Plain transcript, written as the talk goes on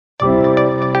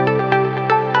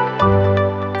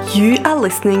You are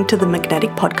listening to the Magnetic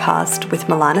Podcast with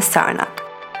Milana Saranak,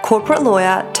 corporate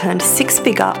lawyer turned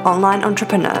six-figure online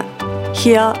entrepreneur.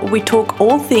 Here, we talk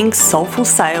all things soulful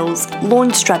sales,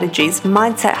 launch strategies,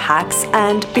 mindset hacks,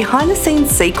 and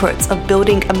behind-the-scenes secrets of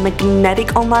building a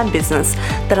magnetic online business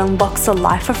that unlocks a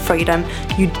life of freedom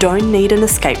you don't need an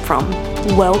escape from.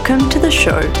 Welcome to the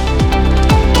show.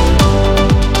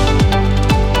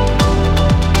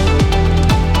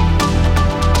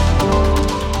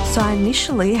 So I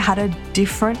initially had a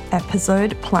different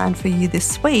episode planned for you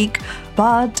this week,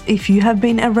 but if you have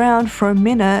been around for a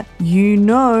minute, you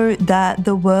know that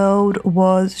the world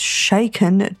was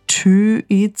shaken to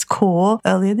its core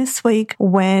earlier this week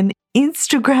when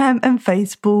Instagram and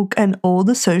Facebook and all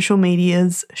the social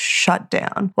medias shut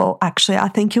down. Well, actually, I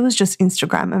think it was just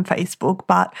Instagram and Facebook,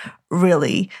 but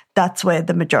really, that's where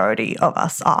the majority of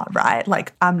us are, right?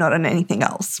 Like, I'm not on anything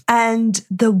else. And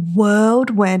the world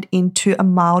went into a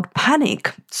mild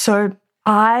panic. So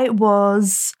I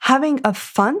was having a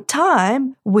fun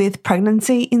time with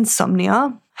pregnancy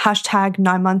insomnia, hashtag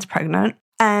 9 months pregnant.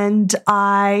 And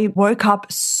I woke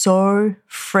up so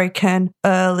freaking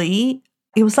early.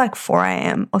 It was like 4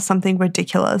 a.m. or something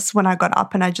ridiculous when I got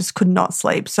up and I just could not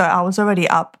sleep. So I was already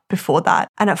up before that.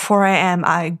 And at 4 a.m.,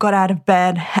 I got out of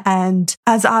bed. And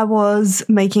as I was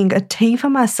making a tea for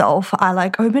myself,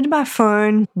 I opened my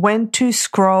phone, went to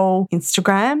scroll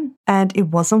Instagram, and it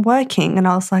wasn't working. And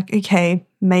I was like, okay,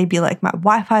 maybe my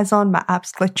Wi-Fi's on, my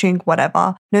app's glitching,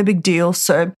 whatever. No big deal.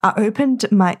 So I opened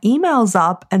my emails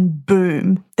up and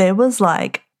boom, there was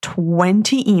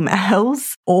 20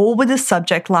 emails, all with a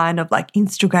subject line of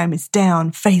Instagram is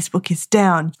down, Facebook is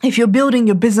down. If you're building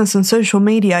your business on social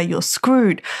media, you're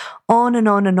screwed. On and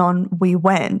on and on we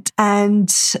went.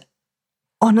 And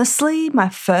honestly, my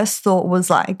first thought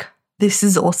was this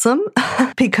is awesome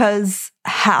because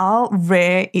how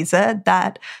rare is it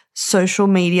that social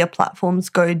media platforms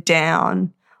go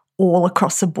down all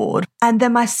across the board? And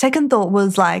then my second thought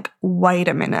was wait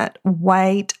a minute.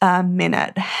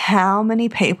 How many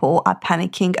people are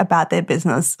panicking about their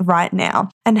business right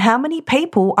now? And how many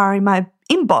people are in my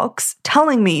inbox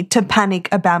telling me to panic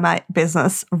about my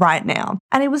business right now?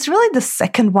 And it was really the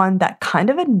second one that kind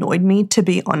of annoyed me, to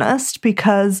be honest,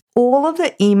 because all of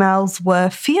the emails were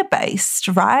fear-based,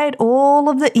 right? All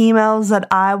of the emails that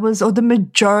or the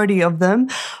majority of them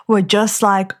were just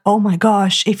oh my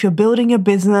gosh, if you're building a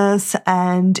business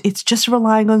and it's just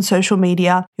relying on social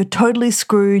media, you're totally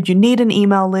screwed. You need an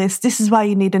email list. This is why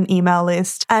you need an email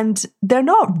list. And they're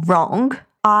not wrong.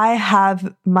 I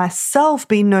have myself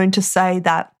been known to say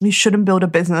that you shouldn't build a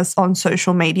business on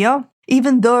social media,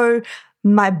 even though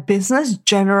my business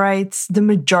generates the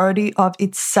majority of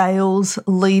its sales,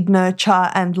 lead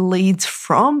nurture, and leads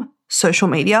from social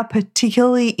media,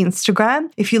 particularly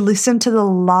Instagram. If you listen to the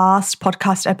last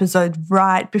podcast episode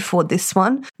right before this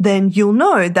one, then you'll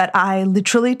know that I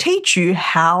literally teach you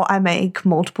how I make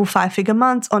multiple 5-figure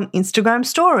months on Instagram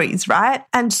stories, right?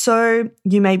 And so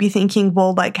you may be thinking,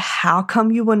 well, how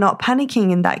come you were not panicking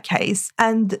in that case?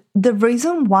 And the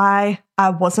reason why I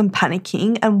wasn't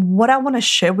panicking and what I want to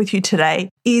share with you today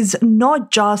is not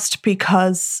just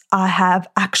because I have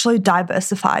actually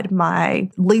diversified my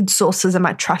lead sources and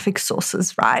my traffic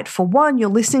sources, right? For one, you're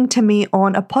listening to me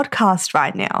on a podcast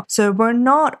right now. So we're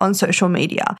not on social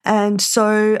media. And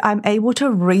so I'm able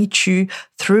to reach you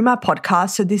through my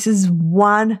podcast. So this is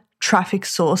one traffic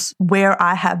source where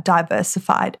I have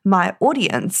diversified my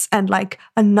audience and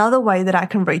another way that I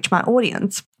can reach my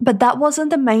audience. But that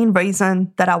wasn't the main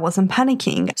reason that I wasn't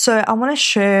panicking. So I want to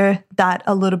share that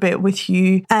a little bit with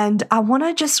you. And I want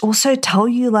to just also tell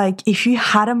you, if you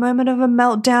had a moment of a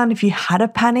meltdown, if you had a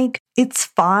panic, it's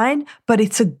fine, but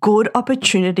it's a good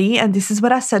opportunity. And this is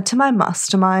what I said to my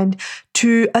mastermind,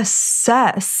 to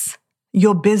assess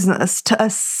your business, to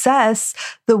assess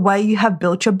the way you have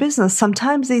built your business.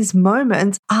 Sometimes these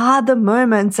moments are the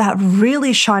moments that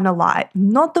really shine a light,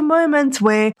 not the moments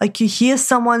where you hear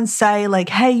someone say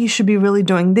hey, you should be really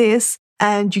doing this.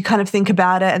 And you kind of think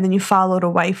about it and then you file it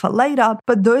away for later.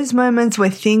 But those moments where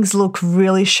things look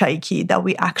really shaky, that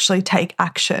we actually take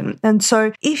action. And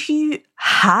so if you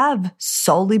have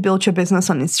solely built your business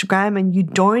on Instagram and you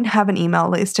don't have an email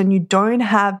list and you don't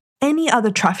have any other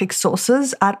traffic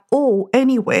sources at all,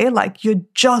 anywhere, you're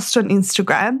just on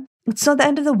Instagram, it's not the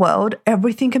end of the world.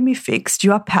 Everything can be fixed.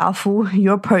 You are powerful.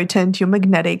 You're potent. You're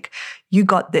magnetic. You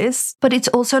got this. But it's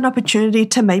also an opportunity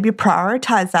to maybe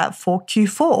prioritize that for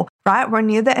Q4, right? We're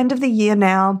near the end of the year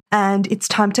now, and it's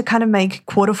time to kind of make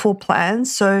Q4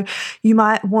 plans. So you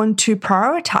might want to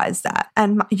prioritize that.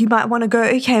 And you might want to go,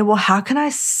 okay, well, how can I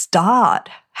start?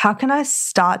 How can I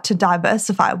start to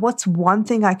diversify? What's one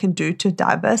thing I can do to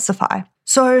diversify?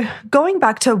 So going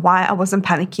back to why I wasn't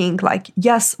panicking, like,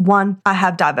 yes, one, I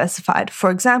have diversified. For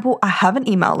example, I have an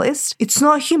email list. It's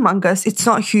not humongous. It's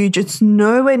not huge. It's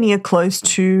nowhere near close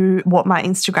to what my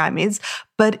Instagram is,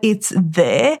 but it's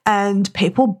there and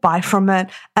people buy from it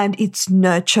and it's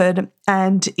nurtured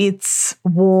and it's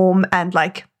warm and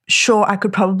like, sure, I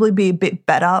could probably be a bit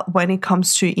better when it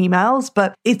comes to emails,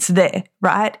 but it's there,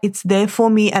 right? It's there for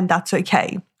me and that's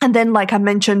okay. And then, like I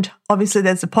mentioned, obviously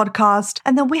there's a podcast.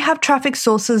 And then we have traffic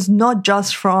sources, not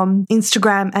just from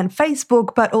Instagram and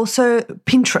Facebook, but also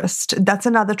Pinterest. That's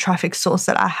another traffic source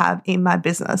that I have in my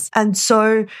business. And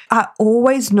so I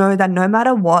always know that no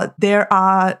matter what, there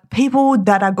are people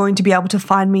that are going to be able to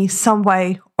find me some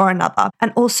way or another.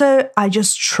 And also, I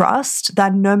just trust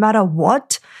that no matter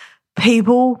what,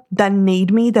 people that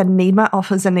need me, that need my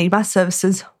offers, that need my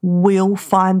services will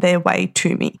find their way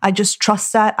to me. I just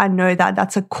trust that. I know that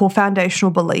that's a core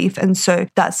foundational belief. And so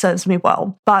that serves me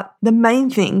well. But the main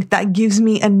thing that gives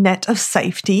me a net of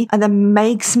safety and that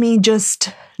makes me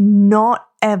just not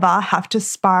ever have to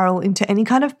spiral into any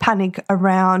kind of panic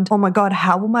around, oh my God,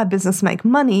 how will my business make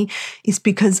money, is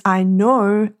because I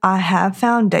know I have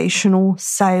foundational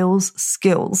sales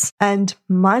skills. And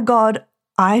my God,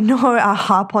 I know I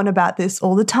harp on about this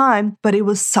all the time, but it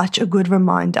was such a good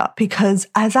reminder because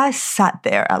as I sat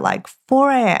there at like 4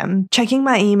 a.m. checking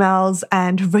my emails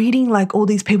and reading like all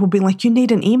these people being like, you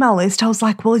need an email list. I was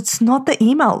like, well, it's not the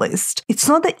email list. It's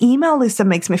not the email list that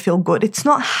makes me feel good. It's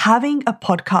not having a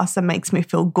podcast that makes me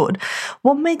feel good.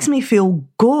 What makes me feel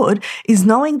good is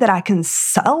knowing that I can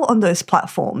sell on those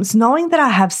platforms, knowing that I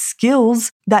have skills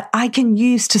that I can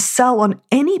use to sell on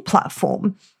any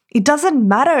platform. It doesn't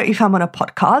matter if I'm on a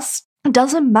podcast. It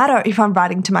doesn't matter if I'm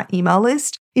writing to my email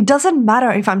list. It doesn't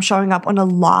matter if I'm showing up on a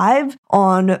live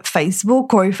on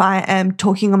Facebook or if I am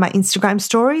talking on my Instagram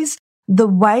stories. The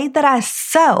way that I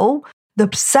sell, the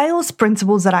sales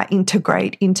principles that I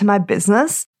integrate into my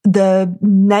business, the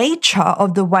nature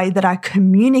of the way that I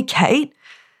communicate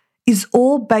is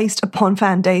all based upon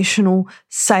foundational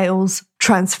sales,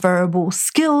 transferable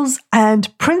skills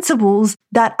and principles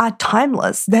that are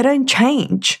timeless. They don't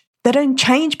change. They don't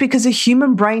change because a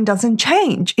human brain doesn't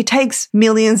change. It takes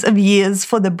millions of years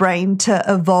for the brain to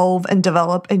evolve and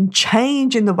develop and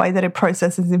change in the way that it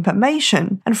processes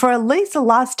information. And for at least the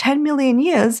last 10 million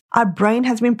years, our brain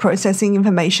has been processing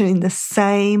information in the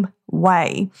same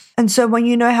way. And so when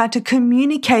you know how to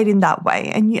communicate in that way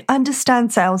and you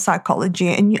understand sales psychology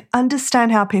and you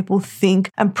understand how people think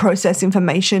and process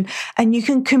information and you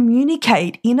can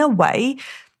communicate in a way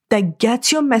that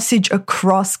gets your message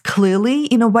across clearly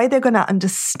in a way they're going to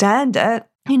understand it,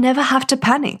 you never have to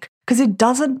panic because it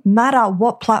doesn't matter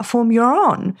what platform you're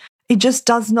on. It just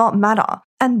does not matter.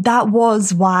 And that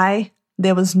was why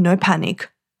there was no panic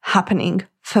happening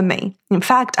for me. In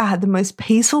fact, I had the most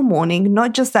peaceful morning,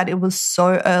 not just that it was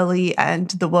so early and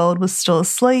the world was still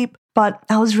asleep, but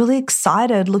I was really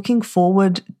excited looking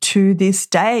forward to this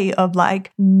day of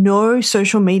like no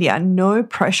social media, no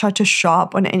pressure to show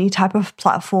up on any type of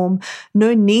platform,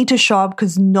 no need to show up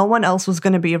because no one else was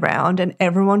going to be around and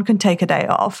everyone can take a day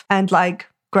off. And like,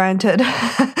 granted,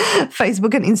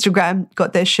 Facebook and Instagram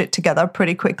got their shit together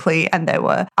pretty quickly and they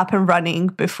were up and running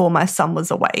before my son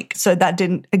was awake. So that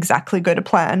didn't exactly go to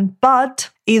plan. But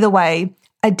either way,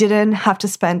 I didn't have to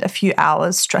spend a few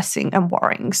hours stressing and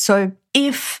worrying. So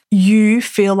if you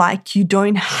feel like you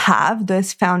don't have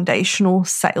those foundational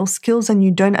sales skills and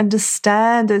you don't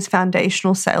understand those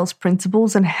foundational sales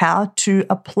principles and how to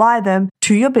apply them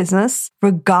to your business,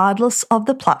 regardless of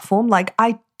the platform, like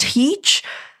I teach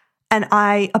and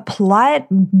I apply it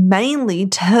mainly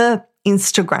to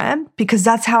Instagram because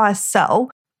that's how I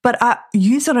sell. But I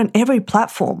use it on every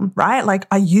platform, right? Like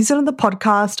I use it on the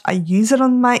podcast. I use it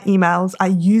on my emails. I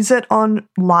use it on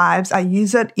lives. I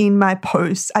use it in my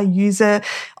posts. I use it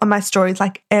on my stories,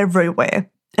 like everywhere.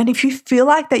 And if you feel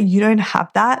like that you don't have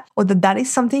that or that that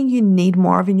is something you need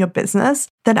more of in your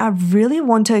business, then I really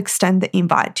want to extend the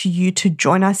invite to you to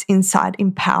join us inside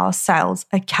Empower Sales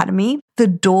Academy. The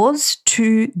doors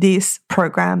to this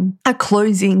program are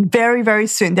closing very, very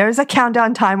soon. There is a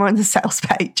countdown timer on the sales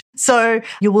page. So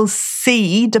you will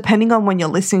see, depending on when you're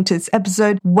listening to this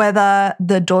episode, whether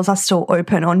the doors are still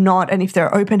open or not. And if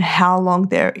they're open, how long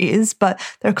there is. But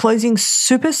they're closing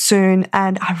super soon.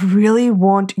 And I really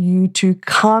want you to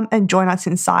come and join us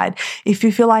inside. If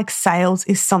you feel like sales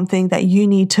is something that you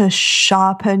need to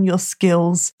sharpen your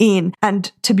skills in.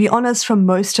 And to be honest, for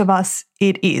most of us,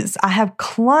 it is. I have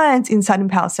clients inside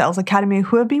Empower Sales Academy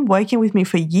who have been working with me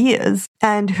for years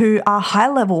and who are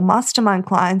high-level mastermind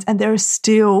clients, and they're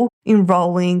still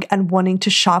enrolling and wanting to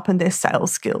sharpen their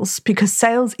sales skills, because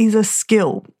sales is a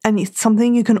skill and it's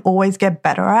something you can always get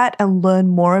better at and learn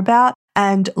more about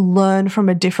and learn from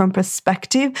a different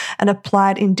perspective and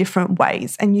apply it in different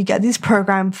ways. And you get this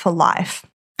program for life.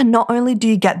 And not only do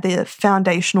you get the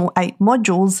foundational 8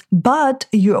 modules, but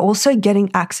you're also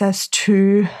getting access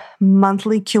to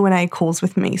monthly Q&A calls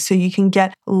with me, so you can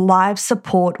get live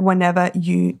support whenever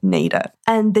you need it.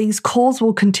 And these calls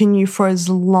will continue for as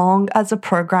long as the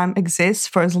program exists,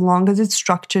 for as long as it's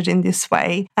structured in this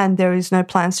way, and there is no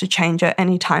plans to change it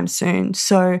anytime soon.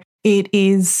 So it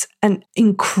is an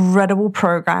incredible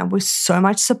program with so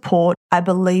much support. I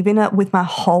believe in it with my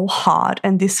whole heart.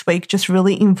 And this week just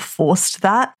really enforced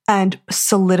that and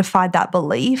solidified that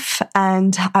belief.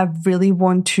 And I really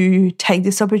want to take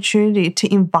this opportunity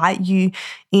to invite you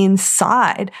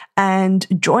inside and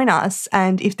join us.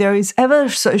 And if there is ever a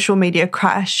social media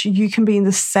crash, you can be in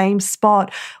the same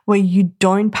spot where you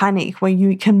don't panic, where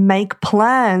you can make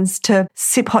plans to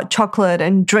sip hot chocolate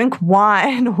and drink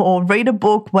wine or read a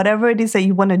book, whatever it is that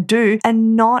you want to do,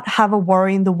 and not have a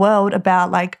worry in the world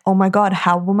about like, oh my God,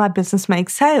 how will my business make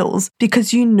sales?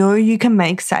 Because you know you can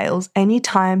make sales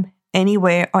anytime,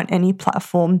 anywhere, on any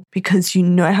platform, because you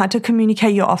know how to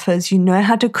communicate your offers, you know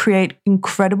how to create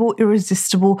incredible,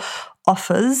 irresistible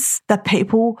offers that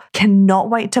people cannot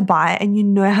wait to buy, and you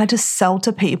know how to sell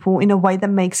to people in a way that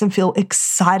makes them feel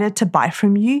excited to buy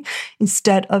from you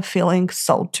instead of feeling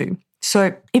sold to.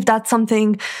 So if that's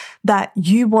something that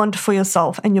you want for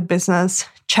yourself and your business,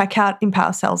 check out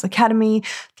Empower Sales Academy.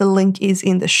 The link is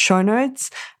in the show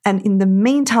notes. And in the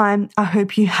meantime, I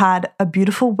hope you had a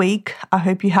beautiful week. I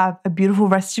hope you have a beautiful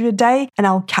rest of your day, and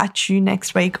I'll catch you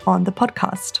next week on the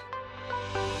podcast.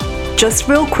 Just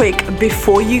real quick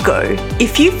before you go,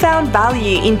 if you found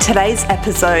value in today's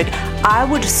episode, I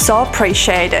would so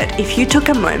appreciate it if you took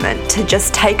a moment to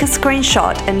just take a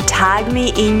screenshot and tag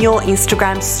me in your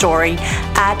Instagram story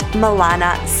at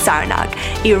Milana Sarnak.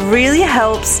 It really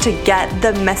helps to get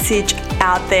the message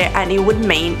out there, and it would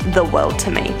mean the world to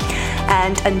me.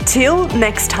 And until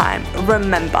next time,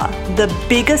 remember, the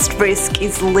biggest risk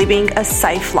is living a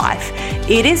safe life.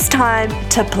 It is time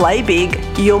to play big.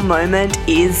 Your moment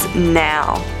is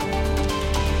now.